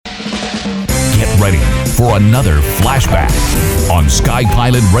ready for another flashback on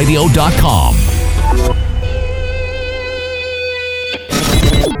SkyPilotRadio.com.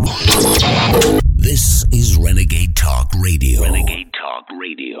 This is Renegade Talk Radio. Renegade Talk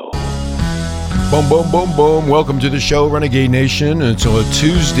Radio. Boom, boom, boom, boom. Welcome to the show, Renegade Nation. It's a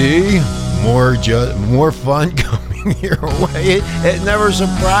Tuesday. More fun coming your way. It never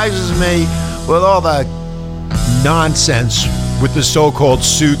surprises me with all the nonsense with the so-called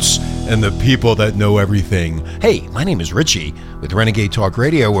suits and the people that know everything. Hey, my name is Richie with Renegade Talk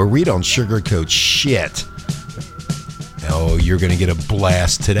Radio, where we don't sugarcoat shit. Oh, you're going to get a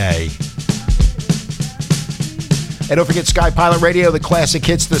blast today. And don't forget Sky Pilot Radio, the classic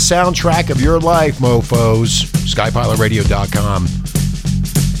hits, the soundtrack of your life, mofos. SkyPilotRadio.com.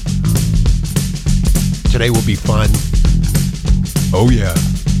 Today will be fun. Oh, yeah.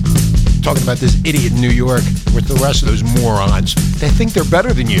 Talking about this idiot in New York with the rest of those morons. They think they're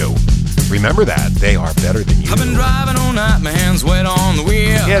better than you. Remember that. They are better than you. I've been driving all night, my hands wet on the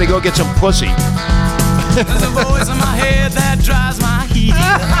wheel. Yeah, to go get some pussy. There's a voice in my head that drives my heat.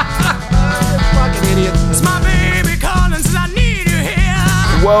 Fucking idiot. It's my baby calling, says I need you here.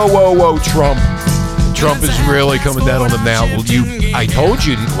 Whoa, whoa, whoa, Trump. Trump is really coming down on the mountain. I told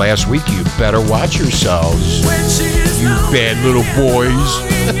you last week, you better watch yourselves. You bad little boys.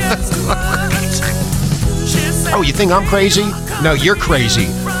 Oh, you think I'm crazy? No, you're crazy.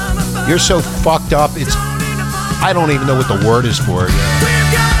 You're so fucked up. I don't even know what the word is for it.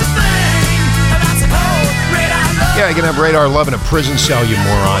 Yeah, you can have radar love in a prison cell, you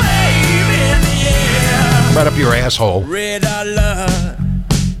moron. Right up your asshole. Radar love.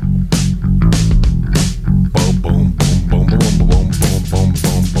 Boom, boom, boom, boom, boom, boom, boom, boom,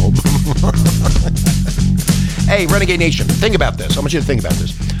 boom, boom. Hey, Renegade Nation, think about this. I want you to think about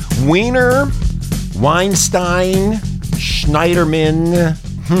this. Wiener, Weinstein, Schneiderman.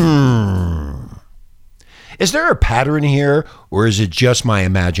 Is there a pattern here, or is it just my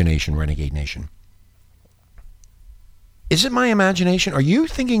imagination, Renegade Nation? Is it my imagination? Are you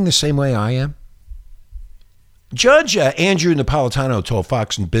thinking the same way I am? Judge Andrew Napolitano told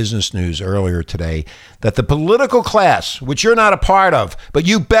Fox Business News earlier today that the political class, which you're not a part of, but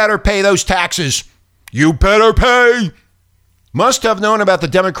you better pay those taxes. You better pay. Must have known about the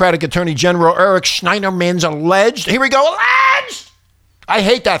Democratic Attorney General Eric Schneiderman's alleged, here we go, alleged. I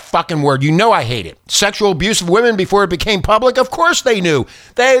hate that fucking word. You know I hate it. Sexual abuse of women before it became public. Of course they knew.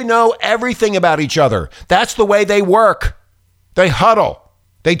 They know everything about each other. That's the way they work. They huddle.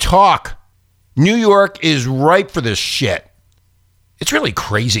 They talk. New York is ripe for this shit. It's really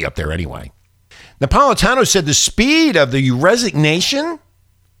crazy up there anyway. Napolitano said the speed of the resignation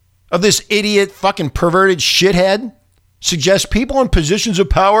of this idiot fucking perverted shithead suggests people in positions of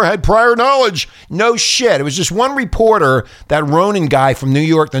power had prior knowledge. No shit. It was just one reporter, that Ronan guy from New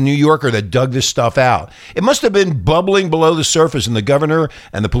York, the New Yorker, that dug this stuff out. It must have been bubbling below the surface, and the governor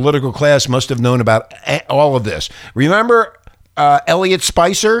and the political class must have known about all of this. Remember Elliot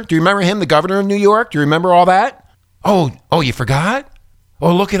Spicer? Do you remember him, the governor of New York? Do you remember all that? Oh, you forgot?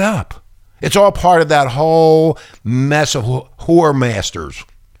 Oh, look it up. It's all part of that whole mess of whore masters.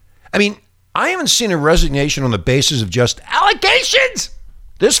 I mean, I haven't seen a resignation on the basis of just allegations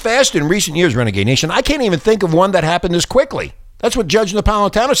this fast in recent years, Renegade Nation. I can't even think of one that happened this quickly. That's what Judge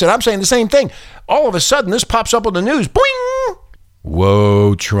Napolitano said. I'm saying the same thing. All of a sudden, this pops up on the news. Boing!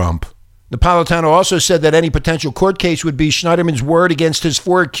 Whoa, Trump. Napolitano also said that any potential court case would be Schneiderman's word against his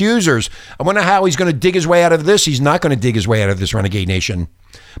four accusers. I wonder how he's going to dig his way out of this. He's not going to dig his way out of this, Renegade Nation.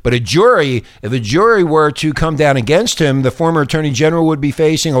 But if a jury were to come down against him, the former attorney general would be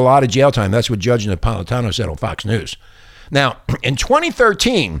facing a lot of jail time. That's what Judge Napolitano said on Fox News. Now, in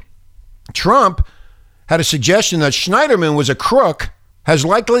 2013, Trump had a suggestion that Schneiderman was a crook has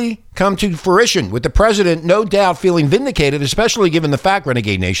likely come to fruition, with the president no doubt feeling vindicated, especially given the fact,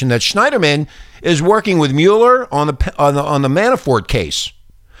 Renegade Nation, that Schneiderman is working with Mueller on the Manafort case.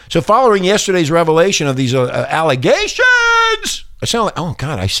 So following yesterday's revelation of these allegations, I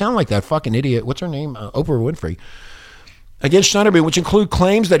sound like that fucking idiot. What's her name? Oprah Winfrey. Against Schneiderman, which include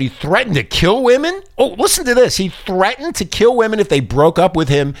claims that he threatened to kill women. Oh, listen to this. He threatened to kill women if they broke up with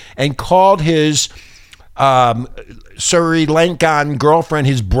him, and called his Sri Lankan girlfriend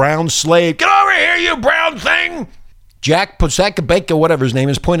his brown slave. Get over here, you brown thing! Jack Posobiec, whatever his name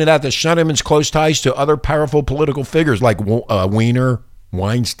is, pointed out that Schneiderman's close ties to other powerful political figures like Wiener,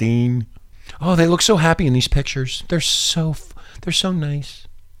 Weinstein. Oh, they look so happy in these pictures. They're so nice.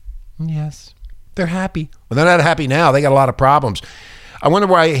 Yes, they're happy. Well, they're not happy now. They got a lot of problems. I wonder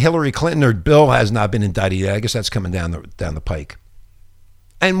why Hillary Clinton or Bill has not been indicted yet. I guess that's coming down the pike.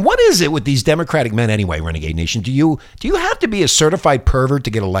 And what is it with these Democratic men anyway, Renegade Nation? Do you have to be a certified pervert to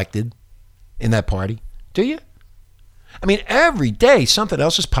get elected? in that party? Do you? I mean, every day something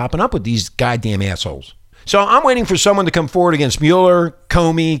else is popping up with these goddamn assholes. So I'm waiting for someone to come forward against Mueller,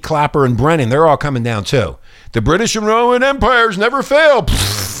 Comey, Clapper, and Brennan. They're all coming down too. The British and Roman empires never fail.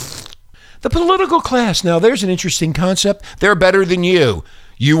 The political class. Now, there's an interesting concept. They're better than you.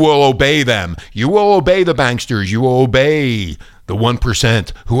 You will obey them. You will obey the banksters. You will obey the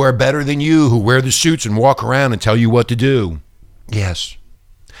 1% who are better than you, who wear the suits and walk around and tell you what to do. Yes.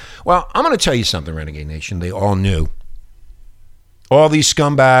 Well, I'm going to tell you something, Renegade Nation. They all knew. All these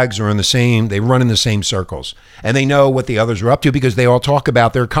scumbags are in the same, they run in the same circles. And they know what the others are up to because they all talk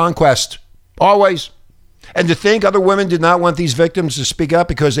about their conquest. Always. And to think other women did not want these victims to speak up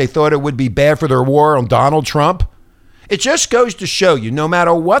because they thought it would be bad for their war on Donald Trump. It just goes to show you, no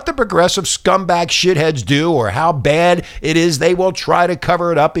matter what the progressive scumbag shitheads do or how bad it is, they will try to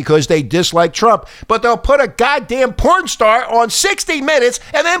cover it up because they dislike Trump. But they'll put a goddamn porn star on 60 Minutes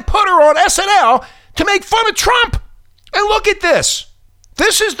and then put her on SNL to make fun of Trump. And look at this.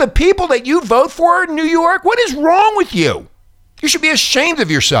 This is the people that you vote for in New York? What is wrong with you? You should be ashamed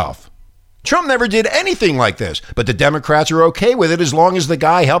of yourself. Trump never did anything like this, but the Democrats are okay with it as long as the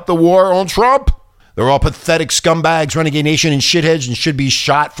guy helped the war on Trump. They're all pathetic scumbags, Renegade Nation, and shitheads and should be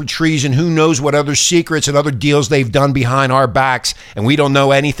shot for treason. Who knows what other secrets and other deals they've done behind our backs, and we don't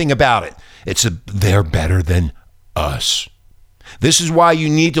know anything about it. They're better than us. This is why you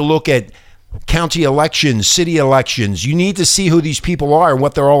need to look at county elections, city elections. You need to see who these people are and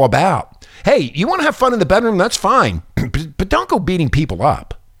what they're all about. Hey, you want to have fun in the bedroom? That's fine. But don't go beating people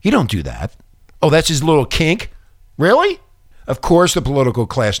up. You don't do that. Oh, that's his little kink? Really? Of course the political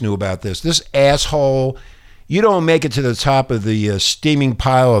class knew about this. This asshole, you don't make it to the top of the steaming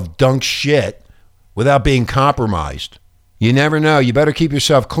pile of dunk shit without being compromised. You never know. You better keep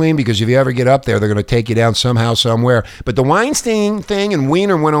yourself clean because if you ever get up there, they're going to take you down somehow, somewhere. But the Weinstein thing and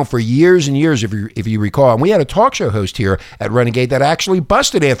Weiner went on for years and years, if you recall. And we had a talk show host here at Renegade that actually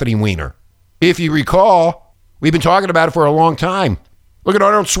busted Anthony Weiner. If you recall, we've been talking about it for a long time. Look at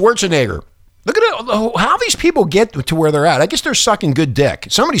Arnold Schwarzenegger. Look at how these people get to where they're at. I guess they're sucking good dick.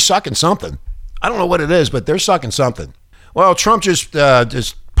 Somebody's sucking something. I don't know what it is, but they're sucking something. Well, Trump just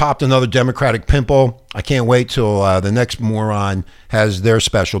popped another Democratic pimple. I can't wait till the next moron has their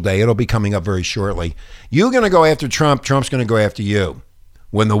special day. It'll be coming up very shortly. You're going to go after Trump. Trump's going to go after you.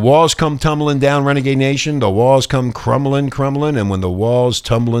 When the walls come tumbling down, Renegade Nation, the walls come crumbling, and when the walls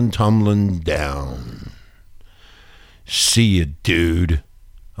tumbling down. See you, dude.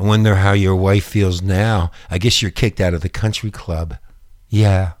 I wonder how your wife feels now. I guess you're kicked out of the country club.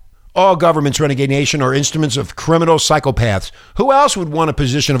 Yeah. All governments, Renegade Nation, are instruments of criminal psychopaths. Who else would want a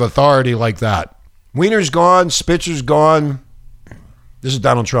position of authority like that? Weiner's gone. Spitzer's gone. This is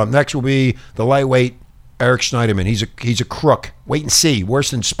Donald Trump. Next will be the lightweight Eric Schneiderman. He's a crook. Wait and see.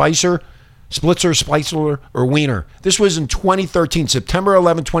 Worse than Spitzer, or Weiner. This was in 2013. September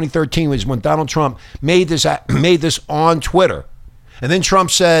 11, 2013 was when Donald Trump made this on Twitter. And then Trump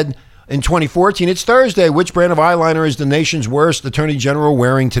said in 2014, it's Thursday. Which brand of eyeliner is the nation's worst attorney general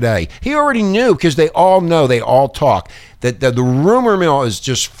wearing today? He already knew because they all know, they all talk, that the rumor mill is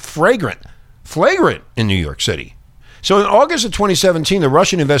just flagrant in New York City. So in August of 2017, the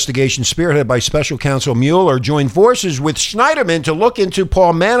Russian investigation spearheaded by Special Counsel Mueller joined forces with Schneiderman to look into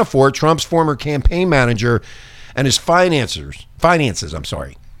Paul Manafort, Trump's former campaign manager, and his finances.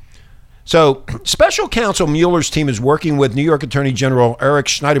 So, Special Counsel Mueller's team is working with New York Attorney General Eric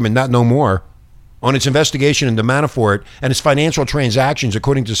Schneiderman, not no more, on its investigation into Manafort and his financial transactions,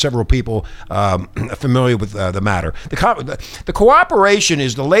 according to several people familiar with the matter. The cooperation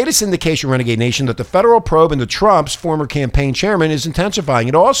is the latest indication, Renegade Nation, that the federal probe into Trump's former campaign chairman is intensifying.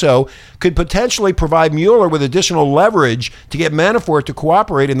 It also could potentially provide Mueller with additional leverage to get Manafort to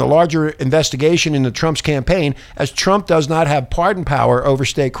cooperate in the larger investigation into Trump's campaign, as Trump does not have pardon power over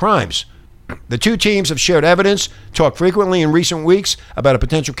state crimes. The two teams have shared evidence, talked frequently in recent weeks about a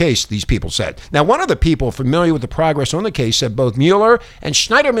potential case, these people said. Now, one of the people familiar with the progress on the case said both Mueller and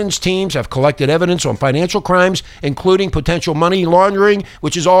Schneiderman's teams have collected evidence on financial crimes, including potential money laundering,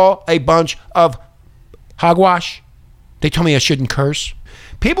 which is all a bunch of hogwash. They told me I shouldn't curse.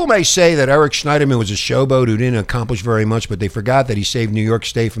 People may say that Eric Schneiderman was a showboat who didn't accomplish very much, but they forgot that he saved New York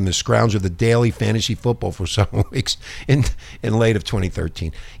State from the scrounge of the daily fantasy football for some weeks in late of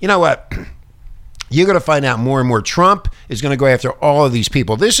 2013. You know what? You're going to find out more and more. Trump is going to go after all of these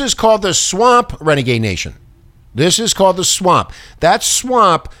people. This is called the swamp, Renegade Nation. This is called the swamp. That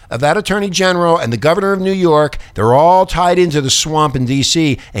swamp of that attorney general and the governor of New York, they're all tied into the swamp in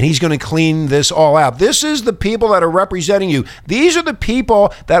D.C., and he's going to clean this all out. This is the people that are representing you. These are the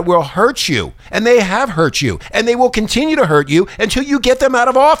people that will hurt you, and they have hurt you, and they will continue to hurt you until you get them out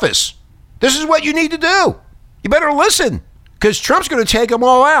of office. This is what you need to do. You better listen, because Trump's going to take them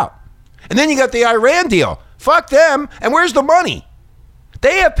all out. And then you got the Iran deal. Fuck them. And where's the money?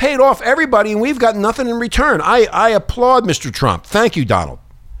 They have paid off everybody, and we've got nothing in return. I applaud Mr. Trump. Thank you, Donald.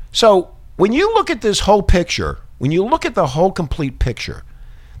 So when you look at this whole picture, when you look at the whole complete picture,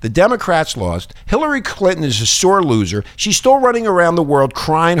 the Democrats lost. Hillary Clinton is a sore loser. She's still running around the world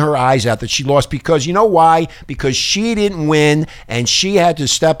crying her eyes out that she lost because, you know why? Because she didn't win, and she had to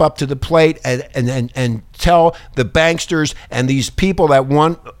step up to the plate and tell the banksters and these people that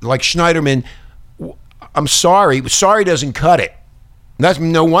won, like Schneiderman, I'm sorry. Sorry doesn't cut it. That's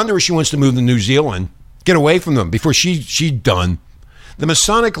no wonder she wants to move to New Zealand. Get away from them before she's done. The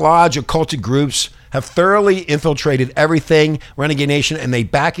Masonic Lodge occultic groups have thoroughly infiltrated everything, Renegade Nation, and they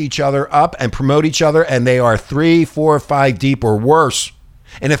back each other up and promote each other, and they are 3, 4, 5 deep or worse.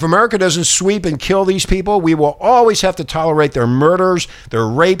 And if America doesn't sweep and kill these people, we will always have to tolerate their murders, their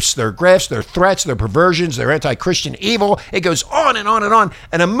rapes, their grafts, their threats, their perversions, their anti-Christian evil. It goes on and on and on.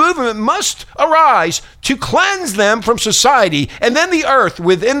 And a movement must arise to cleanse them from society and then the earth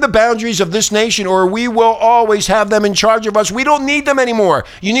within the boundaries of this nation, or we will always have them in charge of us. We don't need them anymore.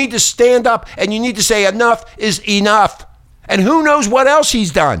 You need to stand up and you need to say enough is enough. And who knows what else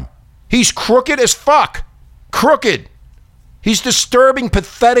he's done? He's crooked as fuck. Crooked. He's disturbing,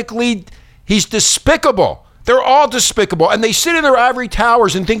 pathetically, he's despicable. They're all despicable, and they sit in their ivory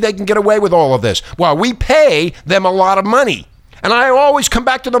towers and think they can get away with all of this while we pay them a lot of money. And I always come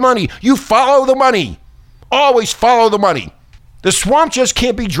back to the money. You follow the money. Always follow the money. The swamp just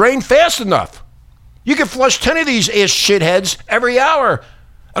can't be drained fast enough. You can flush 10 of these ass shitheads every hour,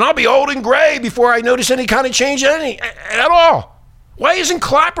 and I'll be old and gray before I notice any kind of change at all. Why isn't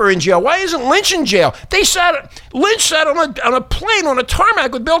Clapper in jail? Why isn't Lynch in jail? Lynch sat on a plane on a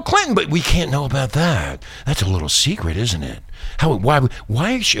tarmac with Bill Clinton, but we can't know about that. That's a little secret, isn't it? Why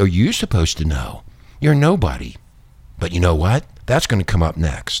are you supposed to know? You're nobody. But you know what? That's going to come up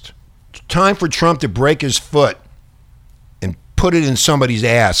next. It's time for Trump to break his foot and put it in somebody's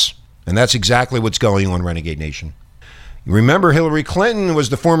ass. And that's exactly what's going on, Renegade Nation. You remember Hillary Clinton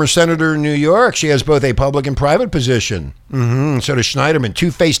was the former senator in New York. She has both a public and private position. So does Schneiderman.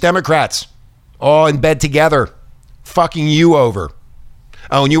 Two-faced Democrats, all in bed together, fucking you over.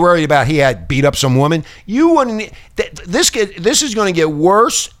 Oh, and you worried about he had beat up some woman? This is going to get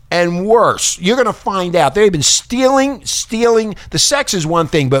worse and worse. You're going to find out. They've been stealing. The sex is one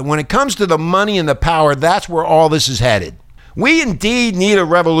thing, but when it comes to the money and the power, that's where all this is headed. We indeed need a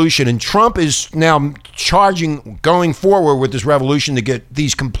revolution, and Trump is now going forward with this revolution to get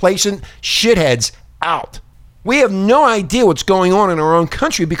these complacent shitheads out. We have no idea what's going on in our own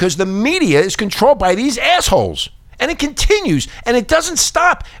country because the media is controlled by these assholes. And it continues, and it doesn't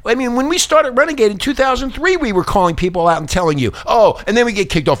stop. I mean, when we started Renegade in 2003, we were calling people out and telling you, and then we get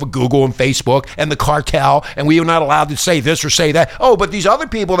kicked off of Google and Facebook and the cartel, and we were not allowed to say this or say that. But these other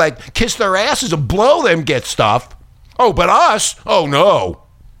people that kiss their asses and blow them get stuff. But us? Oh, no.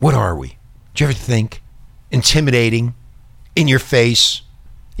 What are we? Do you ever think? Intimidating? In your face?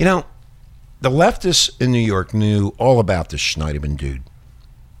 You know, the leftists in New York knew all about this Schneiderman dude.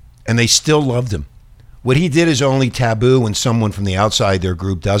 And they still loved him. What he did is only taboo when someone from the outside their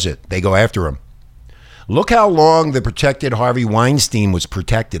group does it. They go after him. Look how long the protected Harvey Weinstein was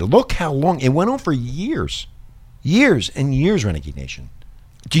protected. Look how long. It went on for years. Years and years, Renegade Nation.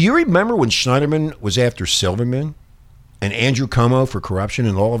 Do you remember when Schneiderman was after Silverman? And Andrew Cuomo for corruption,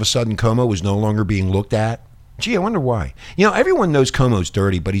 and all of a sudden Cuomo was no longer being looked at? Gee, I wonder why. You know, everyone knows Cuomo's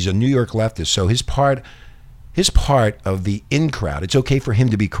dirty, but he's a New York leftist, so his part of the in crowd, it's okay for him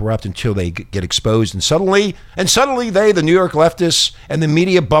to be corrupt until they get exposed, and suddenly they, the New York leftists and the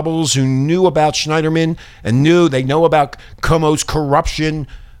media bubbles who knew about Schneiderman and they know about Cuomo's corruption,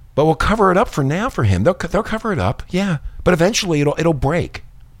 but we'll cover it up for now for him. They'll cover it up, yeah, but eventually it'll break.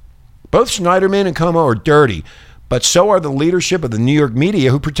 Both Schneiderman and Cuomo are dirty. But so are the leadership of the New York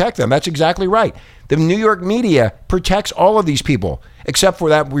media who protect them. That's exactly right. The New York media protects all of these people, except for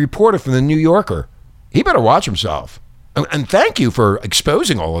that reporter from the New Yorker. He better watch himself. And thank you for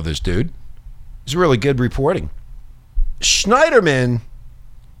exposing all of this, dude. It's really good reporting. Schneiderman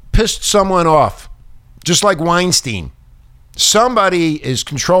pissed someone off, just like Weinstein. Somebody is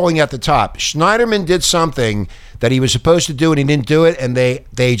controlling at the top. Schneiderman did something that he was supposed to do, and he didn't do it, and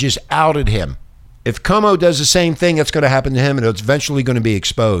they just outed him. If Cuomo does the same thing, that's going to happen to him, and it's eventually going to be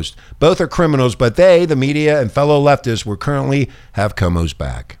exposed. Both are criminals, but they, the media and fellow leftists, will currently have Cuomo's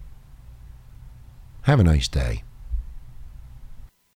back. Have a nice day.